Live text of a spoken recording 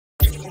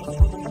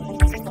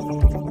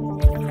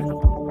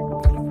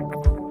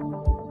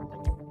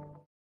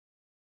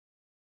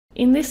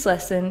In this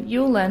lesson,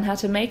 you'll learn how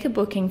to make a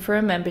booking for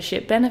a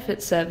membership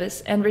benefit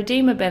service and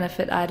redeem a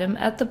benefit item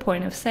at the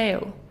point of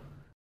sale.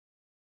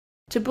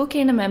 To book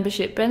in a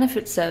membership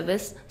benefit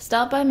service,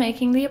 start by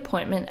making the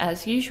appointment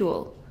as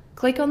usual.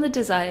 Click on the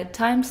desired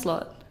time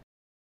slot.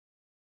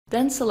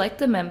 Then select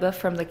the member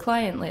from the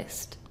client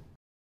list.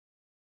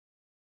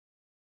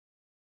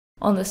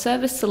 On the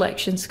service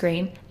selection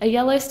screen, a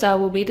yellow star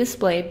will be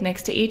displayed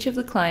next to each of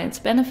the client's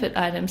benefit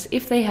items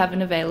if they have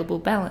an available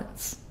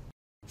balance.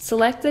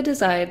 Select the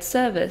desired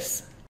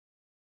service,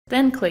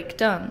 then click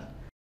Done.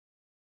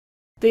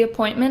 The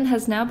appointment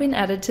has now been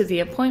added to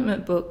the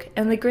appointment book,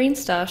 and the green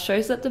star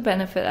shows that the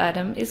benefit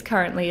item is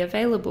currently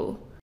available.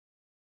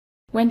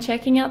 When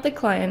checking out the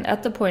client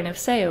at the point of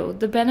sale,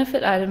 the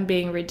benefit item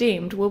being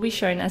redeemed will be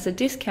shown as a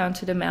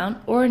discounted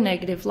amount or a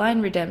negative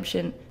line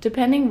redemption,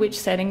 depending which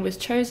setting was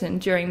chosen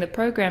during the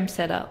program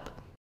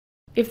setup.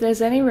 If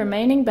there's any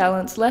remaining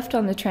balance left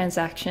on the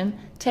transaction,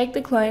 take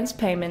the client's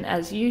payment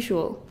as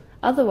usual.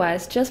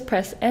 Otherwise, just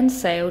press End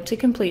Sale to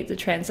complete the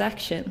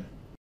transaction.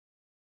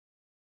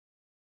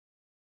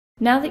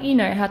 Now that you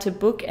know how to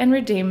book and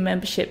redeem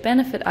membership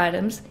benefit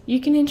items,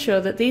 you can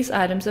ensure that these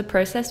items are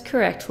processed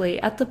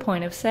correctly at the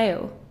point of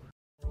sale.